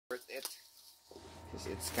it because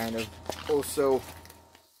it's kind of also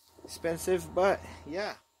expensive, but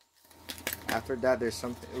yeah, after that there's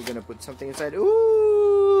something, we're gonna put something inside.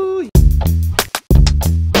 Ooh,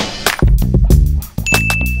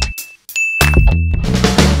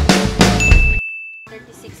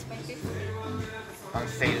 36.50. ang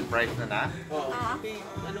sale price na. Oo.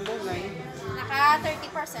 Ano mo, 9? Naka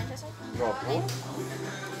 30% siya, sir. Dropo.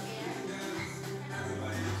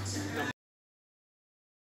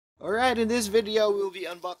 Alright, in this video we'll be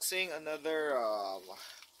unboxing another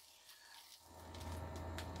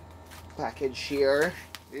package here.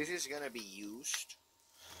 This is gonna be used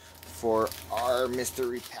for our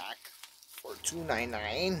mystery pack for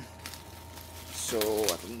 $2.99. So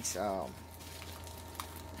at least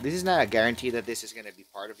this is not a guarantee that this is gonna be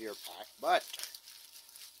part of your pack, but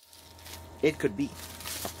it could be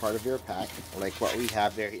a part of your pack, like what we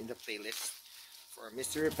have there in the playlist for a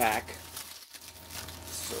mystery pack.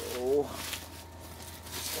 So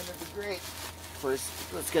it's gonna be great. First,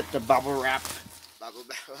 let's get the bubble wrap. Bubble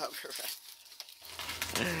wrap.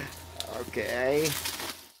 Okay.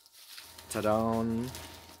 Ta-da!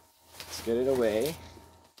 Let's get it away.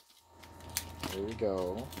 There we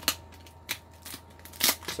go.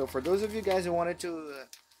 So for those of you guys who wanted to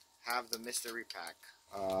have the mystery pack,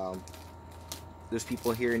 those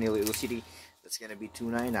people here in ILOILO City, that's gonna be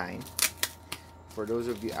 $2.99. For those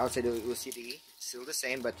of you outside ILOILO City, still the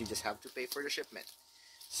same, but you just have to pay for the shipment.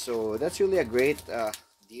 So that's really a great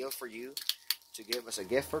deal for you to give us a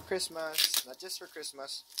gift for Christmas. Not just for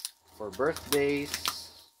Christmas, for birthdays,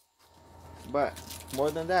 but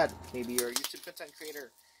more than that, maybe you're a YouTube content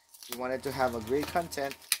creator. If you wanted to have a great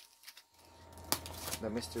content, the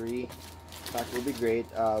mystery pack will be great.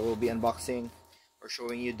 We'll be unboxing or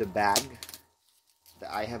showing you the bag,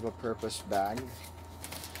 the I Have a Purpose bag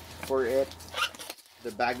for it. The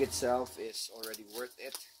bag itself is already worth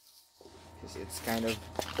it because it's kind of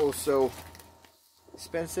also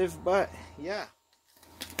expensive, but yeah,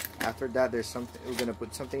 after that there's something, we're gonna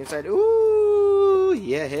put something inside. Ooh,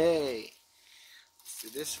 yeah, hey, let's do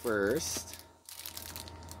this first.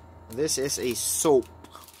 This is a soap,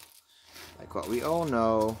 like what we all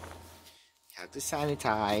know. You have to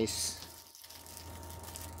sanitize.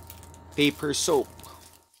 Paper soap,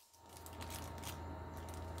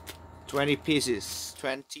 20 pieces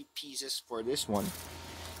for this one.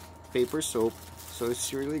 Paper soap, so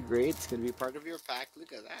it's really great. It's gonna be part of your pack.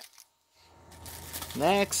 Look at that.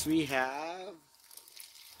 Next we have,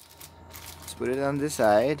 let's put it on this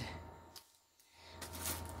side,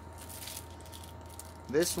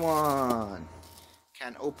 this one,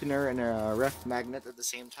 can opener and a ref magnet at the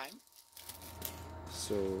same time,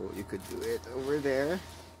 so you could do it over there.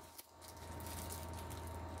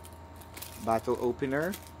 Bottle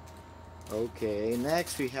opener. Okay,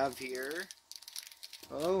 next we have here,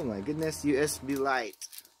 oh my goodness, USB light,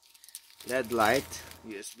 LED light,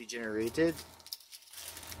 USB generated.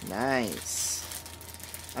 Nice.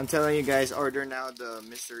 I'm telling you guys, order now the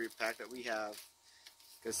mystery pack that we have,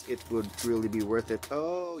 because it would really be worth it.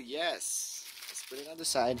 Oh yes, let's put it on the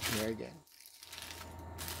side here again.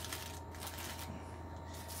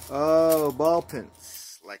 Oh, ball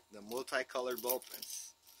pens, like the multicolored ball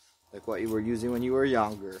pens, like what you were using when you were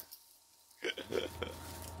younger.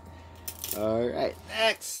 Alright,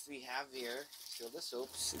 next we have here, still the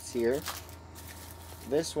soaps, it's here.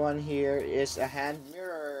 This one here is a hand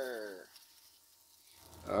mirror.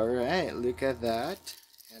 Alright, look at that.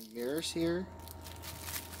 Hand mirrors here.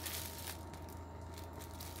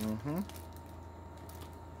 As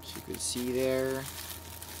you can see there,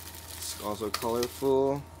 it's also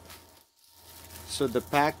colorful. So the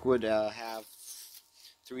pack would have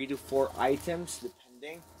 3 to 4 items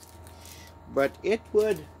depending, but it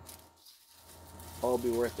would all be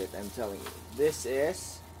worth it, I'm telling you. This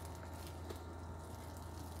is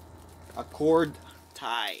a cord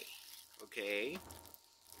tie. Okay,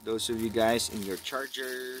 those of you guys in your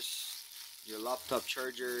chargers, your laptop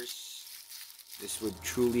chargers, this would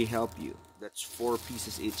truly help you. That's 4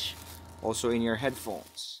 pieces each. Also in your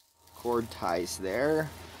headphones, cord ties there.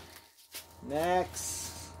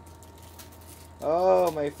 Next,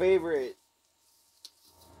 oh, my favorite,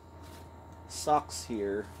 socks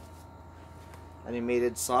here.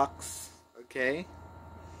 Animated socks. Okay,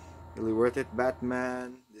 really worth it.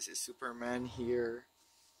 Batman, this is Superman here.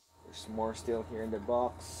 There's more still here in the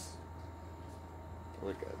box.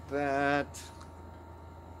 Look at that.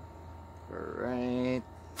 Alright,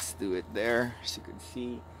 let's do it there so you can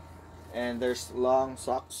see. And there's long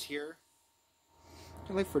socks here.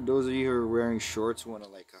 Like for those of you who are wearing shorts, wanna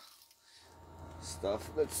like stuff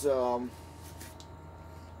that's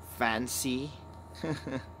fancy.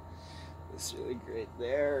 It's really great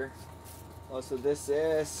there. Also, this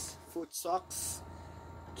is foot socks.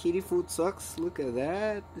 Kitty foot socks. Look at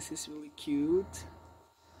that. This is really cute.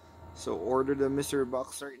 So order the mystery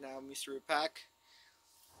box right now, mystery pack.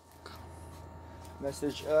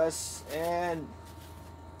 Message us, and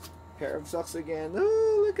pair of socks again.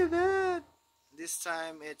 Oh, look at that. This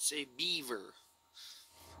time it's a beaver.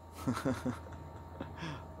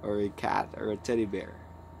 Or a cat or a teddy bear.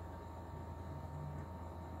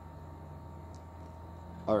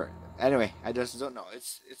 Alright. Anyway, I just don't know.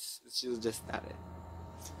 It's just not it.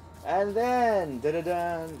 And then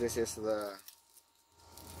da-da-dun, this is the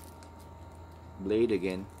blade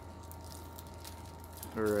again.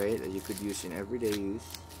 Alright, that you could use in everyday use.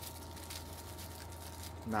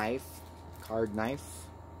 Knife, card knife.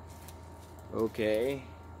 Okay.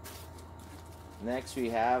 Next we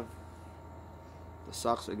have the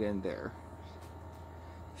socks again there.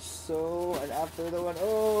 So, and after the one,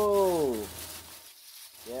 oh!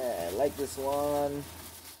 Yeah, I like this one.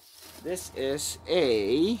 This is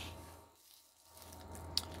a,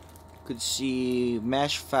 could see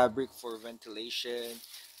mesh fabric for ventilation.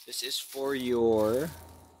 This is for your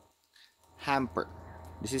hamper.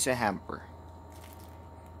 This is a hamper.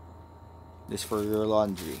 This for your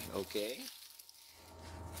laundry. Okay.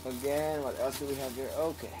 Again, what else do we have here?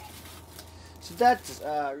 Okay. So that's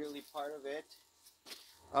really part of it.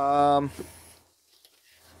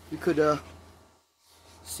 We could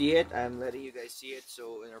see it. I'm letting you guys see it.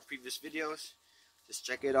 So in our previous videos, just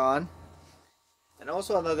check it on. And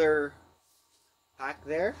also another pack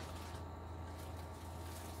there,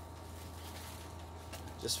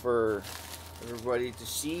 just for everybody to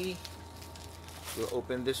see. We'll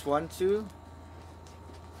open this one too.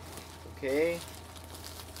 Okay,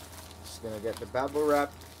 just gonna get the bubble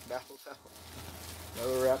wrap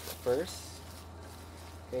first.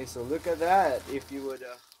 Okay, so look at that. If you would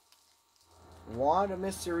want a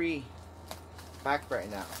mystery pack right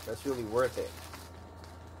now, that's really worth it,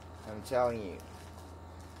 I'm telling you.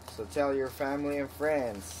 So tell your family and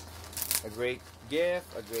friends. A great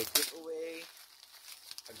gift, a great giveaway,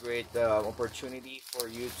 a great opportunity for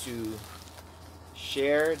you to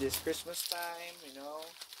share this Christmas time, you know.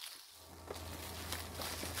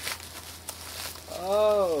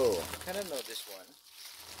 Oh, I kind of know this one.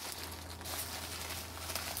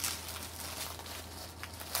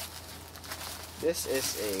 This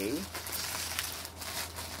is a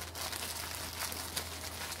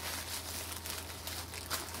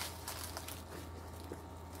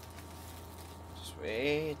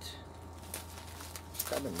wait.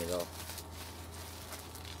 Cut in the middle.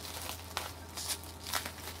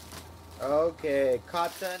 Okay,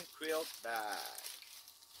 cotton quilt bag.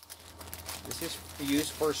 This is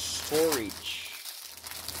used for storage.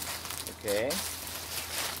 Okay.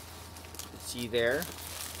 See there.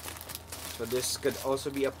 So this could also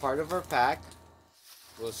be a part of our pack.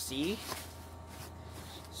 We'll see.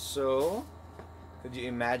 So, could you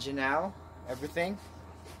imagine now everything?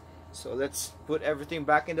 So let's put everything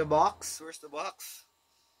back in the box. Where's the box?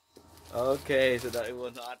 Okay, so that it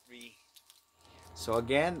will not be. So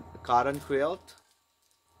again, the cotton quilt.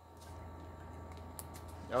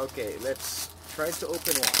 Okay, let's try to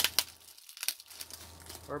open one.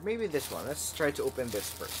 Or maybe this one. Let's try to open this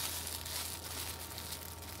first.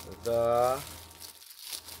 The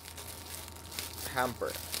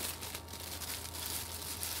hamper.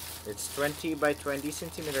 It's 20 by 20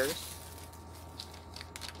 centimeters.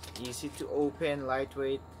 Easy to open,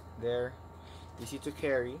 lightweight there, easy to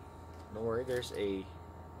carry. Don't worry, there's a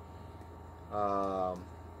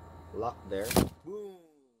lock there. Boom!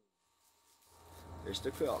 There's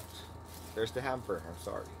the quilt. There's the hamper. I'm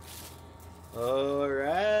sorry.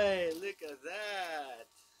 Alright, look at that.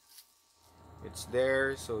 It's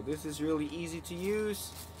there. So this is really easy to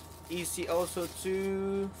use. Easy also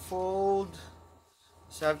to fold.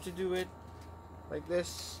 Just have to do it like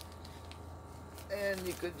this. And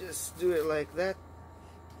you could just do it like that.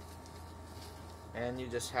 And you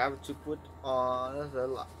just have to put on the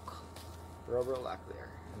lock. Rubber lock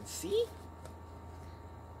there. And see?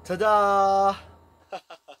 Ta-da!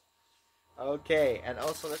 Okay, and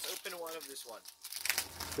also let's open one of this one.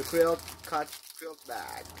 The quilt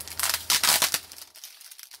bag.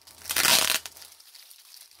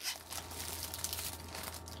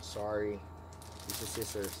 Sorry. These are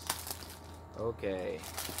scissors. Okay.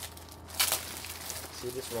 See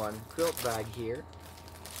this one? Quilt bag here.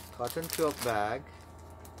 Cotton quilt bag.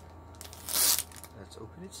 Let's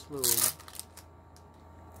open it slowly.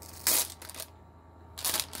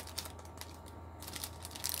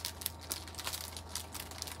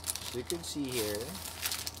 So you can see here.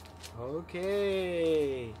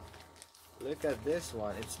 Okay. Look at this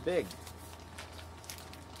one. It's big.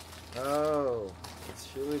 Oh, it's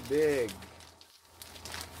really big.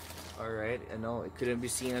 Alright, I know it couldn't be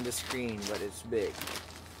seen on the screen, but it's big.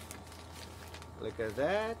 Look at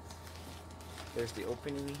that. There's the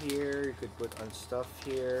opening here. You could put on stuff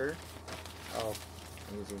here. Oh,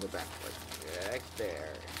 I'm using the back part. Right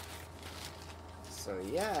there. So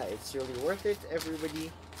yeah, it's really worth it.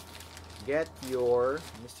 Everybody, get your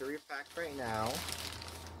mystery pack right now.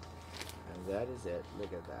 And that is it.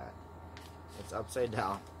 Look at that. It's upside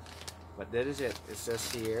down. But that is it. It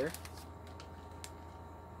says here,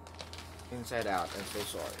 inside out. I'm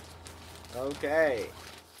so sorry. Okay.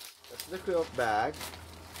 That's the quilt bag.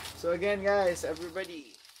 So again, guys,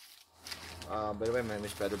 everybody. By the way, my name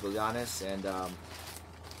is Bdo and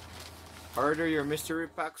order your mystery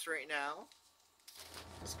packs right now.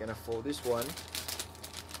 Just gonna fold this one.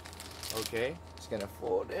 Okay, just gonna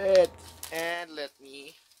fold it, and let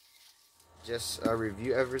me just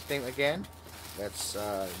review everything again. Let's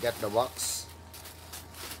get the box.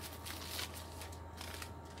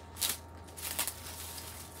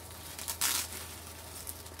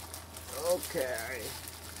 Okay.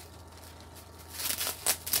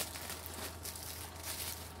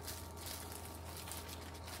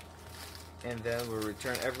 And then we'll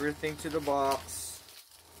return everything to the box.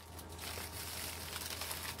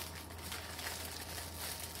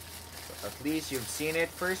 So at least you've seen it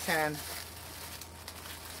firsthand.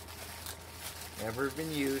 Never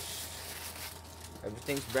been used.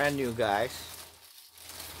 Everything's brand new, guys.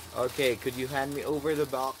 Okay, could you hand me over the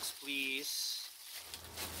box, please?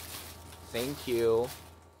 Thank you.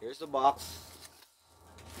 Here's the box.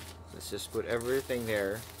 Let's just put everything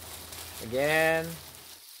there. Again,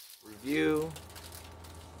 review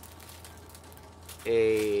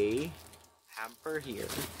a hamper here.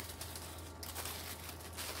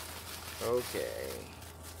 Okay.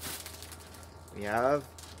 We have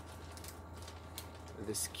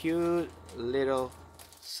this cute little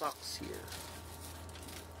socks here.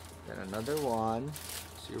 Then another one.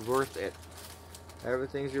 So you're worth it.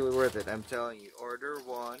 Everything's really worth it. I'm telling you. Order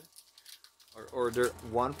one. Or order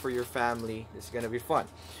one for your family. It's gonna be fun.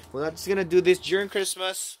 We're not just gonna do this during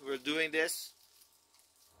Christmas. We're doing this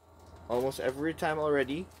almost every time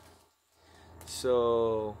already.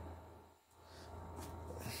 So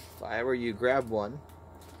if I were you, grab one.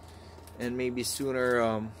 And maybe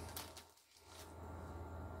sooner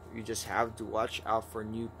you just have to watch out for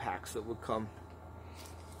new packs that will come.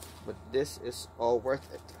 But this is all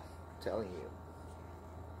worth it. I'm telling you.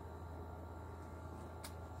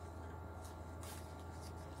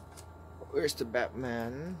 Where's the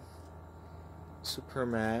Batman?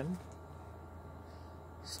 Superman?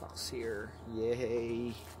 Socks here.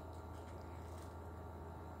 Yay.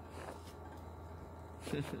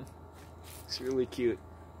 It's really cute.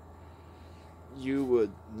 You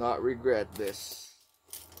would not regret this.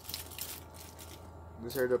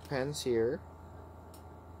 These are the pens here.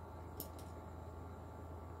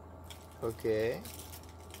 Okay.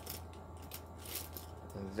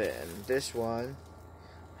 And then this one.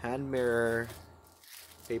 Hand mirror,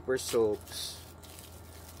 paper soaps,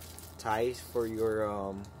 ties for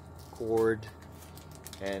your cord,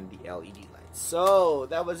 and the LED lights. So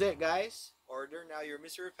that was it, guys. Order now your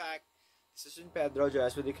mystery pack. This is Pedro,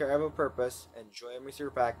 just with the care of a purpose. Enjoy your mystery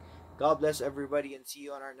pack. God bless everybody, and see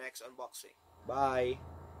you on our next unboxing. Bye.